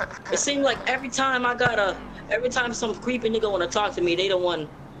 it seems like every time some creepy nigga wanna talk to me, they the one.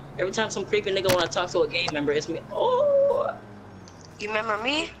 Every time some creepy nigga wanna talk to a gang member, it's me. Oh, You remember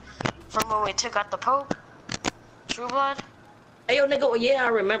me? From when we took out the Pope? True Blood? hey yo, nigga. Well, yeah, I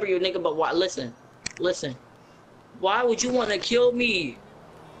remember you, nigga. But why? Listen. Why would you wanna kill me,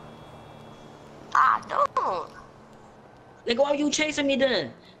 I don't. nigga? Why are you chasing me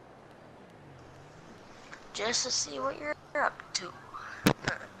then? Just to see what you're up to.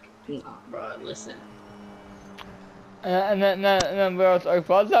 Nah, bro. Listen. And then bro, it's like,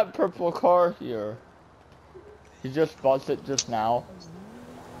 why's that purple car here? You just bought it just now.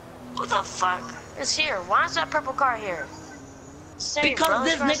 Who the fuck is here? Why is that purple car here? Say your Because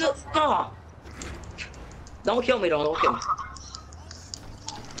this brother's nigga. Oh. Don't kill me, though. Don't kill me.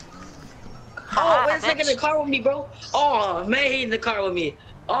 Oh, wait a second, in the car with me, bro. Oh, man, he in the car with me.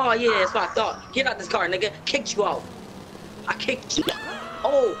 Oh, yeah, that's what I thought. Get out this car, nigga. Kicked you out. I kicked you.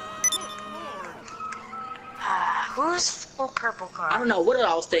 Oh, Who's the purple car? I don't know what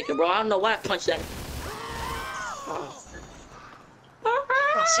I was thinking, bro. I don't know why I punched that. Oh.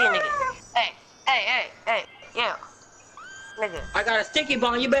 I see a nigga. Hey, yo. Nigga. I got a sticky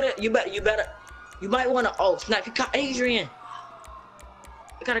bomb. You better. You might want to. Oh, snap. You caught Adrian.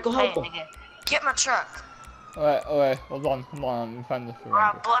 I gotta go Hey, help him. nigga. Get my truck. Alright, hold on, let me find this Or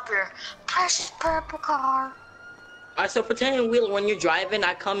I'll for blow up your precious purple car. Alright, so pretend wheel when you're driving,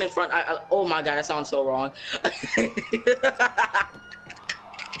 I come in front. Oh my god, that sounds so wrong.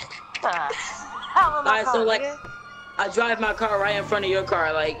 Alright, so like, I drive my car right in front of your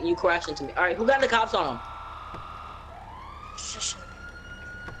car, like you crash into me. Alright, who got the cops on him?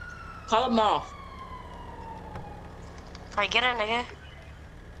 Call them off. Alright, get in, nigga.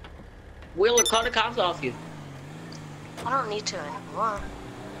 Wheeler, call the cops off you. I don't need to anymore.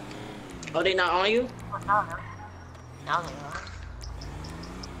 Oh, they not on you? Now they are.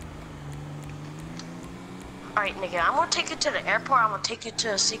 Alright, nigga, I'm gonna take you to the airport. I'm gonna take you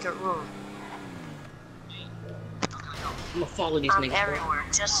to a secret room. I'm gonna follow these I'm niggas. Bro. everywhere,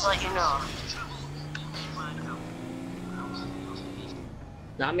 just to let you know.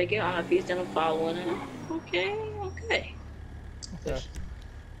 Not making obvious that I'm following him. Okay. Okay.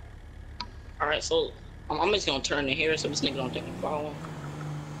 Alright, so I'm just gonna turn in here so this nigga don't think I'm following.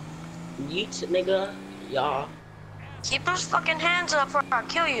 Yeet, nigga. Y'all. Keep those fucking hands up or I'll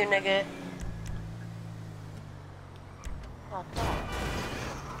kill you, nigga. Oh,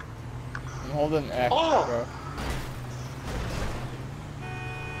 I'm holding X, Oh! bro.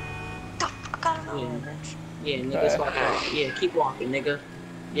 the fuck out of Yeah, my yeah, nigga, it's like that. Yeah, keep walking, nigga.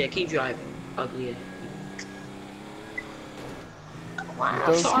 Yeah, keep driving. Ugly ass. Wow,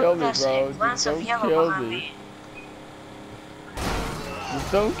 Don't fuck kill me, this bro. shit. Lots Just of don't yellow kill behind me.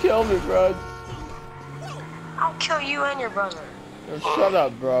 Just don't kill me, bro. I'll kill you and your brother. Yo, shut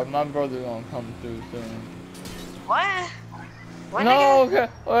up, bro. My brother gonna come through soon. What? What, No, nigga? okay.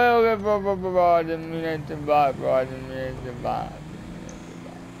 Okay, bro. I didn't mean anything by it, bro. I didn't mean anything by it.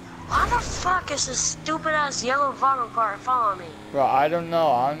 Why the fuck is this stupid ass yellow Vago car following me? Bro, I don't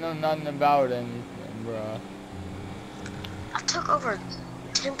know. I don't know nothing about anything, bro. I took over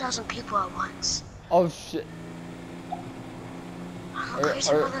 10,000 people at once. Oh, shit. I'm a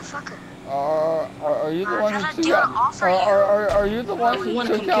crazy motherfucker. Are you the one gotta who do took an out? offer Are you the one If you who want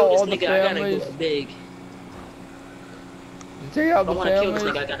to took come out kill this all the nigga, I gotta families? go big. You take out If I the want to kill this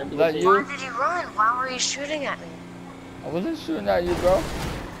families nigga, I gotta do that big. you? Why did he run? Why were you shooting at me? I wasn't shooting at you, bro.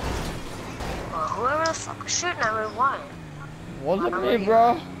 Well, whoever the fuck was shooting at me, why? Wasn't me,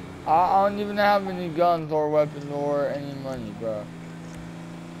 bro. I don't even have any guns or weapons or any money, bro.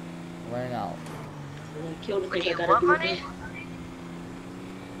 Ran out. If I want to kill this Wait, nigga, I you gotta what do money? big.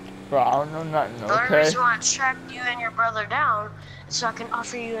 Bro, I don't know nothing, The only okay? reason why I tracked you and your brother down is so I can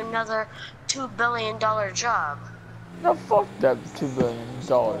offer you another $2 billion job. No, fuck that $2 billion,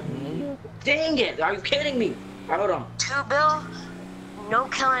 nigga. Dang it! Are you kidding me? Alright, hold on. 2 bill? No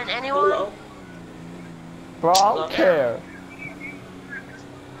killing anyone? Hello? Bro, I don't care.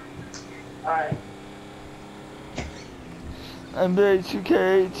 Alright. NBA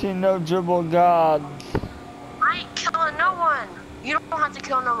 2K18, no dribble gods. I ain't killing no one. You don't have to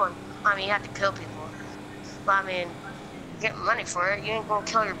kill no one. I mean, you have to kill people. But I mean, you get money for it. You ain't gonna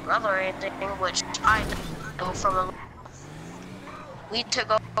kill your brother or anything, which I know from a... We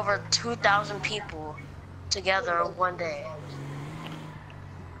took over 2,000 people together in one day.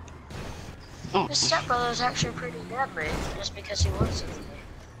 His stepbrother is actually pretty deadly, just because he wants it.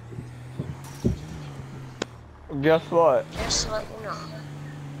 Guess what? Just to let you know.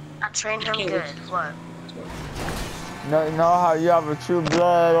 I trained him good. What? You know how you have a true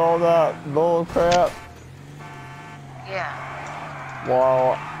blood, all that bull crap? Yeah.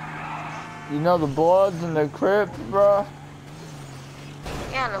 Well, you know the Bloods and the Crips, bro?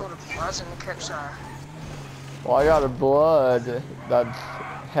 Yeah, I know who the Bloods and the Crips are. Well, I got a Blood that's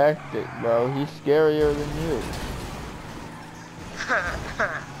hectic, bro. He's scarier than you.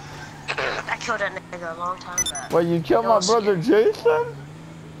 I killed that nigga a long time back. Wait, you killed my brother Jason?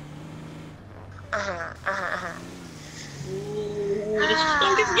 Ooh,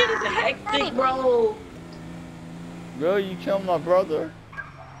 this is getting hectic, bro. Really, you killed my brother?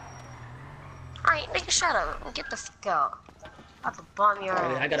 Alright, nigga, shut up and get the fuck out. I have to bomb your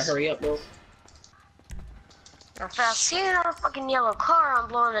ass. I gotta hurry up, bro. If I see another fucking yellow car, I'm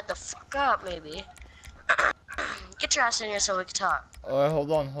blowing it the fuck up, maybe. Get your ass in here so we can talk. Alright,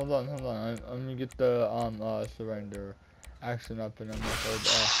 hold on. I'm gonna get the surrender action up and I'm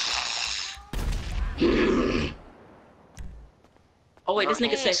gonna Oh wait, this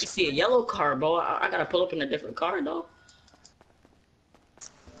nigga said you see a yellow car, bro. I gotta pull up in a different car, though.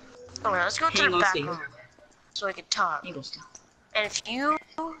 Alright, let's go to the back room so we can talk. And if you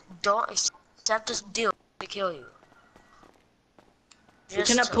don't accept this deal, we kill you.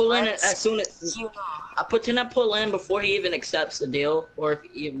 Pretend I pull in as soon as I pretend I pull in before he even accepts the deal, or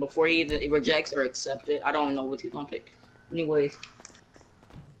if before he even rejects or accepts it. I don't know what he's gonna pick. Anyways.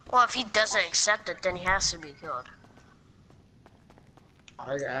 Well, if he doesn't accept it, then he has to be killed.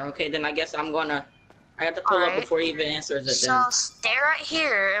 Okay, then I guess I have to pull up before he even answers it. So stay right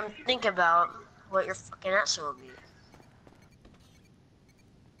here and think about what your fucking answer will be.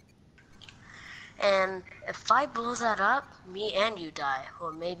 And if I blow that up, me and you die,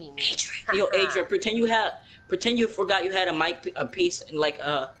 or maybe me. Yo, Adrian, pretend you forgot you had a piece, like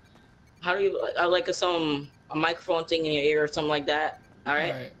how do you like a microphone thing in your ear or something like that. All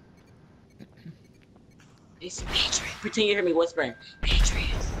right. Adrian, pretend you hear me whispering.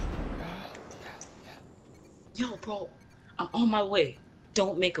 Adrian. Yo, bro, I'm on my way.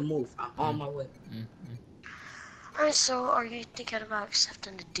 Don't make a move. I'm on my way. Alright, so are you thinking about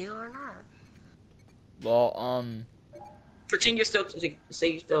accepting the deal or not? Well, pretend you're still thinking.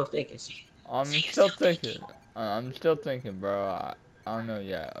 I'm still thinking. I'm still thinking, bro. I don't know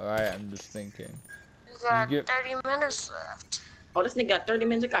yet. Alright, I'm just thinking. You got 30 minutes left. Oh, this nigga got 30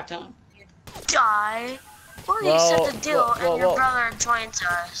 minutes. I got time. You die. Or you accept the deal and your brother joins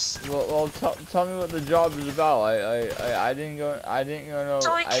us. Well, tell me what the job is about. I didn't go know.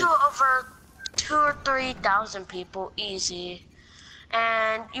 So we kill over 2,000 or 3,000 people, easy.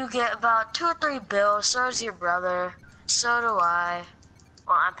 And you get about 2 or 3 bills, so does your brother, so do I.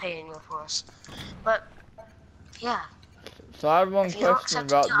 Well, I'm paying you, of course. But, yeah. So I have one question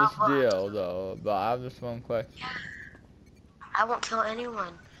about this deal, though. But I have this one question. Yeah. I won't kill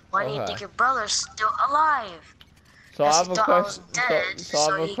anyone. Why do you think your brother's still alive? So I have a question. I was dead,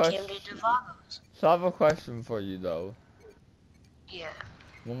 so he came to Vagos. So I have a question for you, though. Yeah.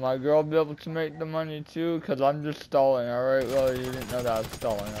 Will my girl be able to make the money too? Cause I'm just stalling, alright? Well, you didn't know that I was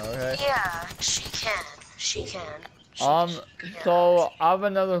stalling, okay? Yeah, she can. She can. So I have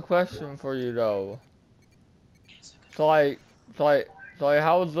another question for you though. So like,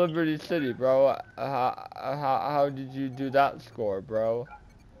 how was Liberty City, bro? How did you do that score, bro?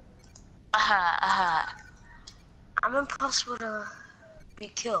 I'm impossible to be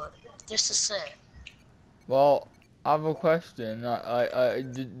killed. Just to say. Well, I have a question.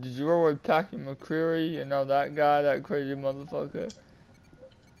 Did you ever with Packy McCreary? You know that guy, that crazy motherfucker?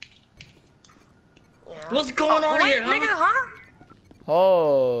 Yeah. What's going on here, huh? Nigga, huh?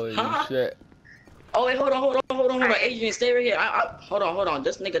 Holy Huh? shit. Oh wait, hold on, Adrian, stay right here. Hold on.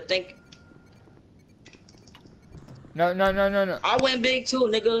 This nigga think No. I went big too,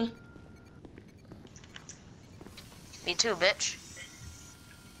 nigga. Me too, bitch.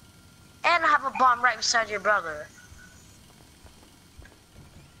 And I have a bomb right beside your brother.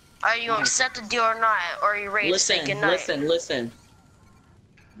 Are you gonna accept the deal or not? Or are you ready to say goodnight? Listen.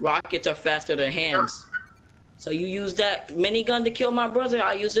 Rockets are faster than hands. So you use that minigun to kill my brother,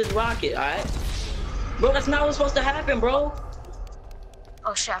 I use this rocket, alright? Bro, that's not what's supposed to happen, bro.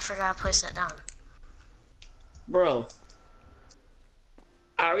 Oh shit, I forgot to place that down. Bro.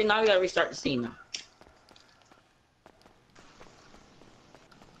 Alright, now we gotta restart the scene now.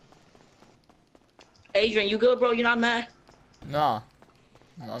 Adrian, you good, bro? You not mad? Nah.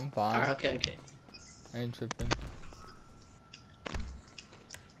 I'm fine. Alright, okay. I ain't tripping.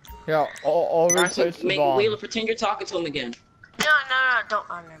 Yeah, I'll replace the Make bomb. Wheeler pretend you're talking to him again. No, don't.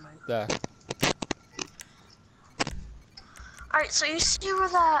 Oh, never mind. There. Alright, so you see where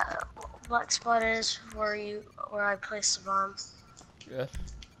that black spot is, where I placed the bomb? Yes.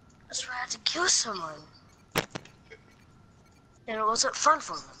 That's where I had to kill someone. And it wasn't fun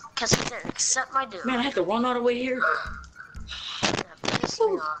for me, because he didn't accept my deal. Man, I had to run all the way here. That pissed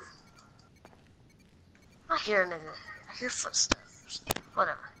me off. I hear a nigga. I hear footsteps.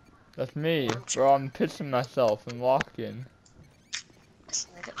 Whatever. That's me, bro. I'm pissing myself and walking. This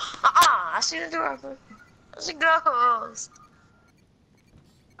nigga. I see the door open. As it goes.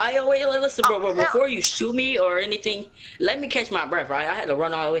 Wait, listen, bro, before you shoot me or anything, let me catch my breath, right? I had to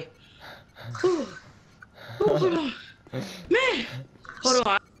run all the way. Hold on. Man, hold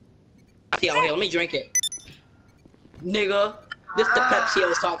on. Here, let me drink it. Nigga, this the Pepsi I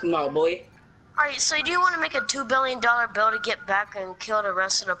was talking about, boy. Alright, so do you want to make a $2 billion bill to get back and kill the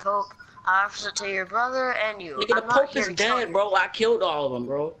rest of the Pope? I offer it to your brother and you. Nigga, the Pope is dead, bro. I killed all of them,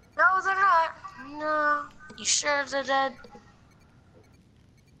 bro. No, they're not. No. You sure they're dead?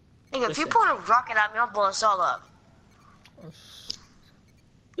 Nigga, if you point a rocket at me, I'll blow us all up.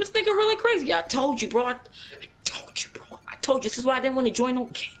 This nigga really crazy. I told you, bro. I told you. This is why I didn't want to join no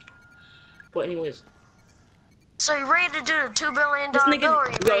game. But anyways. So you ready to do the $2 billion This bill, or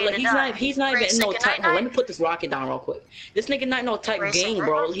nigga, you bro, ready like, to die? he's not even in no type. Let me put this rocket down real quick. This nigga not no type gang,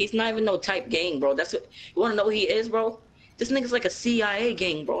 bro. He's not even no type gang, bro. That's what you wanna know who he is, bro? This nigga's like a CIA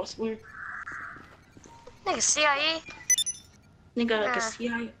gang, bro. I swear. Nigga, CIA? Nigga like a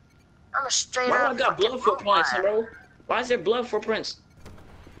CIA. I'm a straight Why up. I got blood footprints, bro? Why is there blood footprints?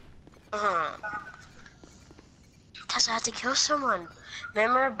 Cause I had to kill someone.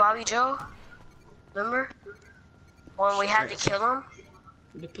 Remember Bobby Joe? Remember? When we had to kill him?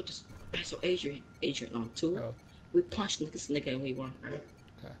 Let me put this. So Adrian on 2. Oh. We punched this nigga and we won. Right?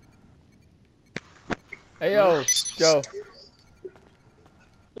 Okay. Hey yo, Joe.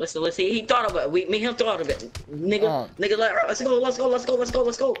 Listen. He thought of it. Me and him thought of it. Nigga, let's go.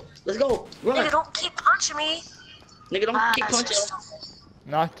 Run. Nigga, don't keep punching me. Nigga, don't keep punching.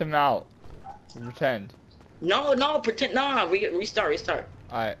 Knocked him out. Pretend. No, pretend. No, restart.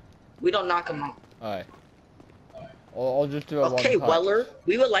 Alright. We don't knock him out. Alright. I'll just do a one punch. Okay, Weller.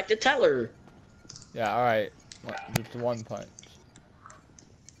 We would like to tell her. Yeah, alright. Just one punch.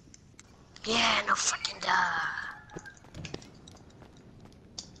 Yeah, no fucking die.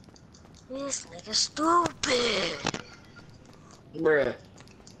 This nigga stupid. Bruh.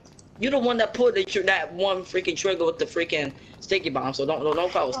 You the one that pulled that one freaking trigger with the freaking sticky bomb, so don't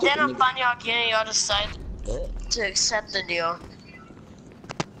call it stupid. Then I'm finding out y'all decide to accept the deal.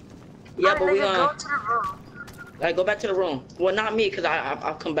 Yeah, but we go to the room. Alright, go back to the room. Well, not me, cause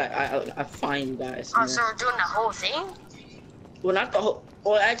I'll come back. I find you guys. Oh, so we're doing the whole thing? Well, not the whole.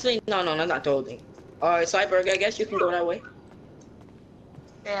 Well, actually, no, not the whole thing. Alright, Cyborg, I guess you can go that way.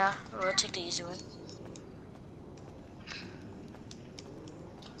 Yeah, we'll take the easy one.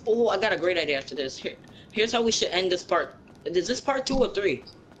 Oh, I got a great idea after this. Here's how we should end this part. Is this part 2 or 3?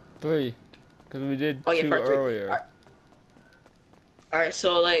 3. Cause we did Oh, yeah, 2 part 3. earlier. Alright,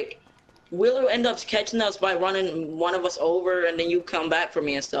 so like, Wheeler end up catching us by running one of us over, and then you come back for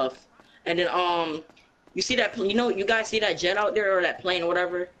me and stuff. And then you see that? You know, you guys see that jet out there or that plane or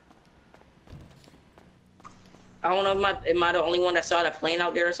whatever? I don't know. Am I the only one that saw that plane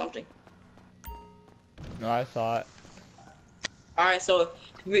out there or something? No, I saw it. All right, so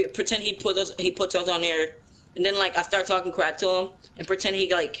we pretend he puts us on there, and then like I start talking crap to him, and pretend he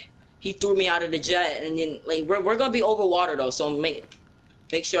threw me out of the jet, and then like we're gonna be over water though, so make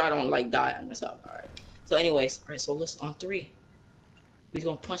sure I don't like die on this up. All right. So anyways, all right. So let's on 3. We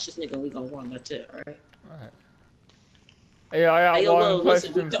gonna punch this nigga and we gonna run. That's it. All right. Alright. Hey, I got one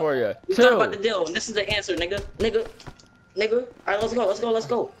question for you. We talk about the deal, and this is the answer, nigga. All right, let's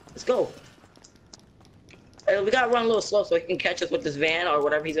go. Hey, we gotta run a little slow so he can catch us with this van or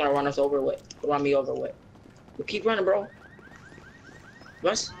whatever he's gonna run us over with. Run me over with. But keep running, bro.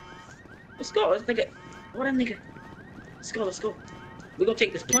 Let's go. Let's nigga. What a nigga. Let's go. We're gonna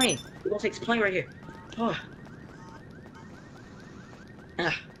take this plane. Right here. Oh.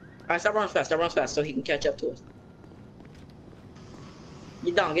 Alright, stop running fast so he can catch up to us.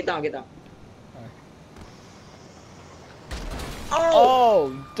 Get down. Right.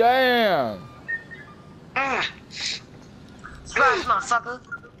 Oh, damn! Surprise, motherfucker.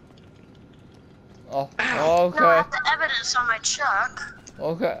 Oh, No, I okay. have the evidence on my truck.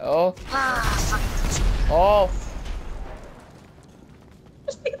 Okay, oh. Fuck. Oh.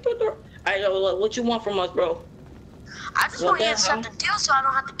 Alright, what you want from us, bro? I just want you to accept the deal so I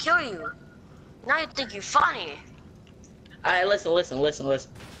don't have to kill you. Now you think you're funny. Alright, listen. Oh,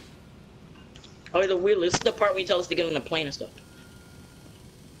 the wheel. This is the part where you tell us to get on the plane and stuff.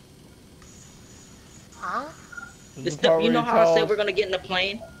 Huh? You know how I said we're gonna get in the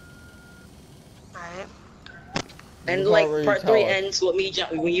plane? Alright. And like part 3 ends with me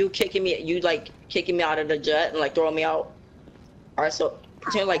when you kicking me out of the jet and like throwing me out. Alright, so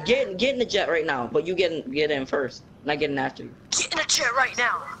pretend like get in the jet right now, but you get in first, not getting after you. Get in the jet right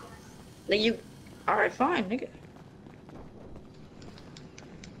now. Then you, alright, fine, nigga.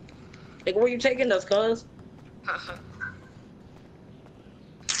 Like, where you taking us, cuz?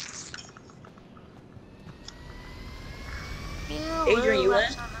 Adrian, you in?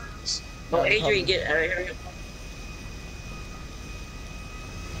 Oh, Adrian, get out of here.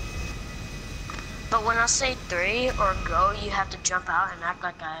 But when I say 3 or go, you have to jump out and act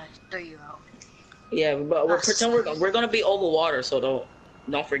like I threw you out. Yeah, but pretend we're gonna be over water, so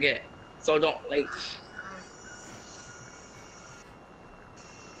don't forget. So don't like.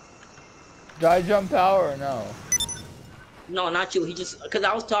 Did I jump out or no? No, not you. He just because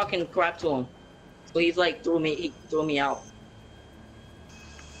I was talking crap to him, so he's like threw me out.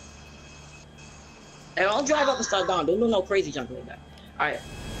 And don't drive up and start down. Don't do no crazy jumping like that. All right.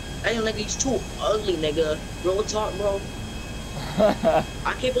 Hey, nigga, he's too ugly, nigga. Real talk, bro.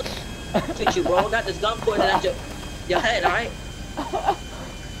 I can't believe with you, bro. Got this gun pointed at your head, all right?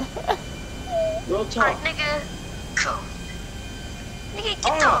 Real talk. Alright, nigga. Go. Nigga,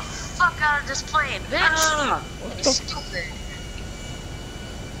 get the fuck out of this plane, bitch. You stupid.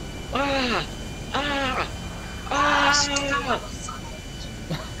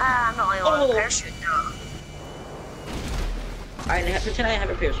 I'm the only one with a parachute, though. Pretend I didn't have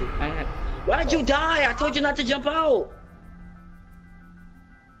a parachute. Why did you die? I told you not to jump out.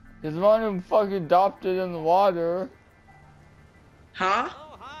 There's one who fucking adopted in the water. Huh?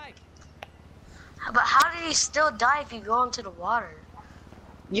 Oh, hi. But how did he still die if you go into the water?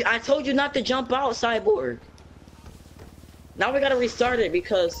 I told you not to jump out, Cyborg. Now we gotta restart it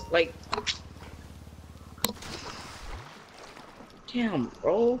because, like... Damn,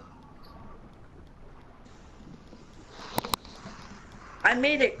 bro. I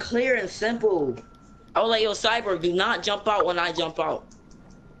made it clear and simple. I was like, yo, Cyborg, do not jump out when I jump out.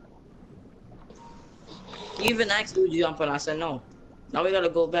 You even asked me to jump and I said no. Now we gotta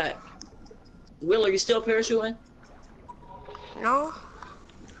go back. Will, are you still parachuting? No?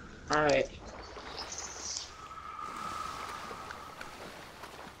 Alright.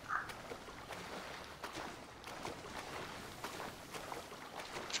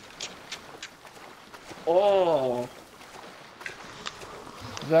 Oh.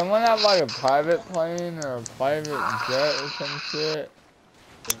 Does anyone have like a private plane or a private jet or some shit?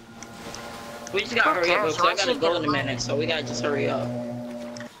 We just gotta hurry up, because I gotta go in a minute, so we gotta just hurry up.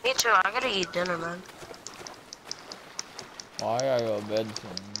 Me too, I gotta eat dinner, man. Oh, I gotta go to bed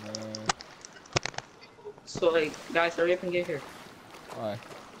soon, man. So, like, guys, hurry up and get here. Alright.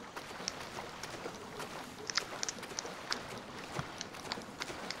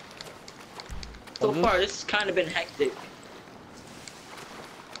 So far, this has kind of been hectic.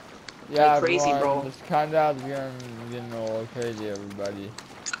 Yeah, like crazy, bro. It's kind of getting a little crazy, everybody.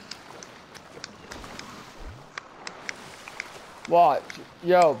 Watch.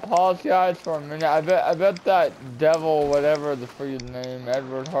 Yo, pause guys for a minute. I bet that devil, whatever the freaking name,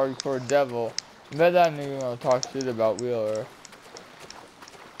 Edward Hardcore Devil, I bet that nigga gonna talk shit about Wheeler.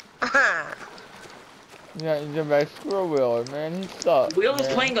 Yeah, he's gonna be like, screw Wheeler, man. He sucks. Wheeler's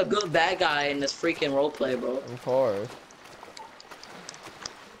man. playing a good bad guy in this freaking roleplay, bro. Of course.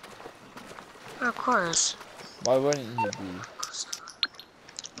 Of course. Why wouldn't you be?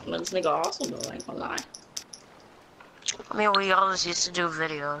 Man, this nigga awesome though, I ain't gonna lie. I mean, we always used to do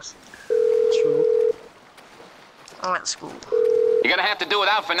videos. True. At school. You're gonna have to do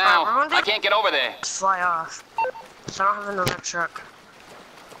without for now. I can't get over there. Just fly off. So I don't have another truck.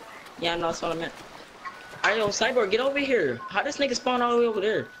 Yeah, no, that's what I meant. Alright, yo, Cyborg, get over here. How this nigga spawn all the way over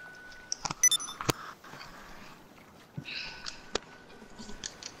there?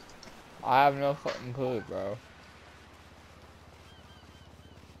 I have no fucking clue, bro.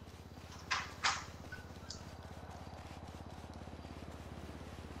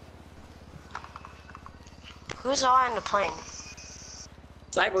 Who's all in the plane?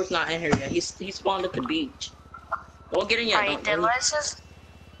 Cyborg's not in here yet. He spawned at the beach. Don't get in yet. Alright, then let's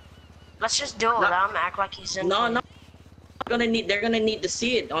just do it without him act like he's in. No, no. They're gonna need to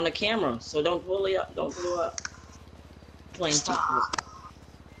see it on the camera. So don't pull it up. Don't pull it up. Plain Stop.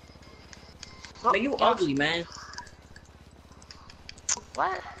 Man, you ugly, man.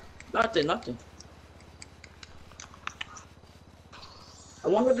 What? Nothing. I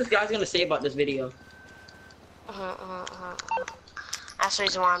wonder what this guy's gonna say about this video. That's the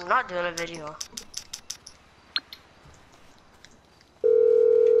reason why I'm not doing a video.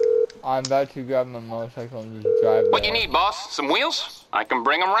 I'm about to grab my motorcycle and just drive What there. you need, boss? Some wheels? I can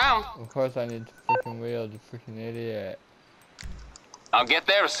bring them round. Of course I need freaking wheels, you freaking idiot. I'll get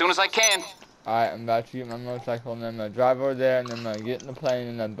there as soon as I can. Alright, I'm about to get my motorcycle and then I'm gonna drive over there and then I'm gonna get in the plane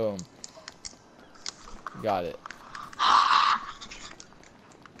and then boom. Got it.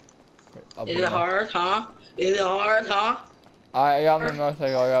 Is it hard, huh? Is it hard, huh? I got my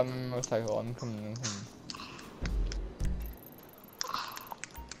motorcycle, I'm coming.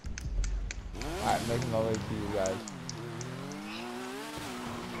 Alright, making my way to you guys.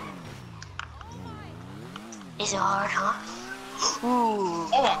 Is it hard, huh? Ooh.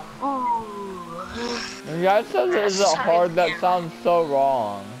 When you guys said is it hard, that sounds so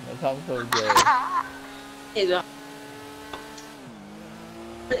wrong. That sounds so good.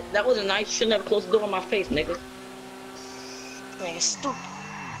 That was a nice. Shouldn't have closed the door on my face, nigga. Nigga, stupid.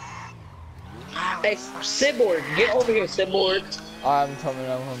 Hey, Cyborg, get over here, Cyborg. I'm coming.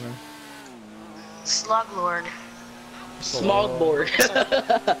 Sluglord. Smogborg.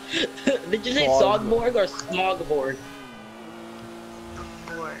 Did you say Sogborg or Smogborg?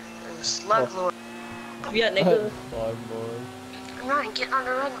 Sluglord. Yeah, nigga. Slugboard. I'm not getting on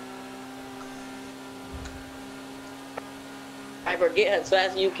the run. Cyborg, get as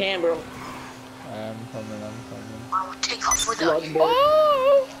fast as you can, bro. I'm coming. I will take off with Slugborg.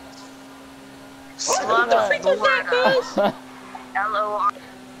 Oh! What the freak was that, cuz? L-O-R.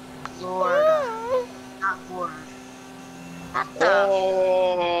 Lord. Not Lord. What the?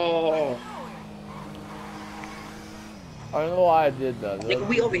 Oh. I don't know why I did that. Nigga,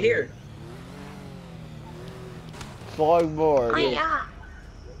 we over here. Slugboard. Oh, yeah.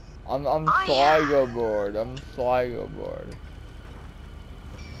 I'm yeah. Sligo board. I'm Sligo board.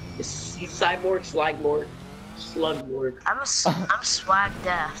 It's Cyborg, Slugboard. Slugboard. I'm swag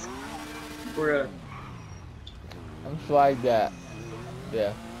death. Bruh. I'm swag that.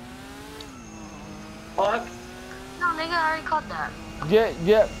 Yeah. Fuck. No, nigga, I already called that.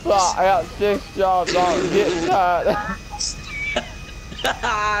 Get fly. I got 6 jobs on. Get tired.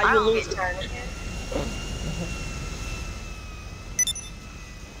 I You don't lose. get tired of it.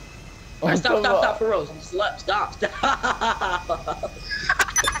 Stop, for real. Stop.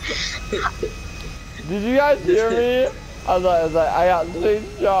 Did you guys hear me? I was like, I got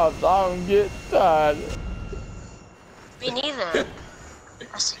 6 jobs. I don't get tired. Me neither.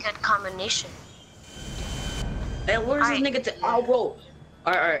 That's a good combination. Hey, where's this nigga to? Oh, bro.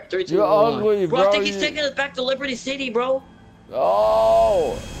 Alright, 3, 2, You're 1. ugly, Bro, I bro, think he's taking us back to Liberty City, bro.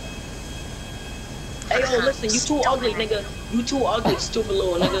 Oh. Hey, yo, listen, you too ugly, nigga. You too ugly, stupid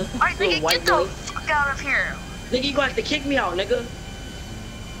little nigga. Alright, Little nigga, white get the boy. fuck out of here. Nigga, you gonna have to kick me out, nigga.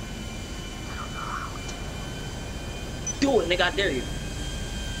 Do it, nigga, I dare you.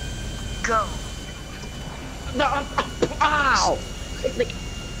 Go. No, ow! This nigga,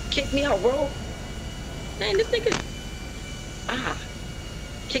 kick me out, bro. Man, this nigga.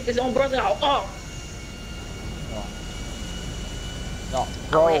 Kicked his own brother out. Oh. No, Oh,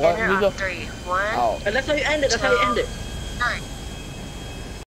 bro, wait, let enter me on just. 3. 1. Oh. And that's how you end it. That's how you end it. 9.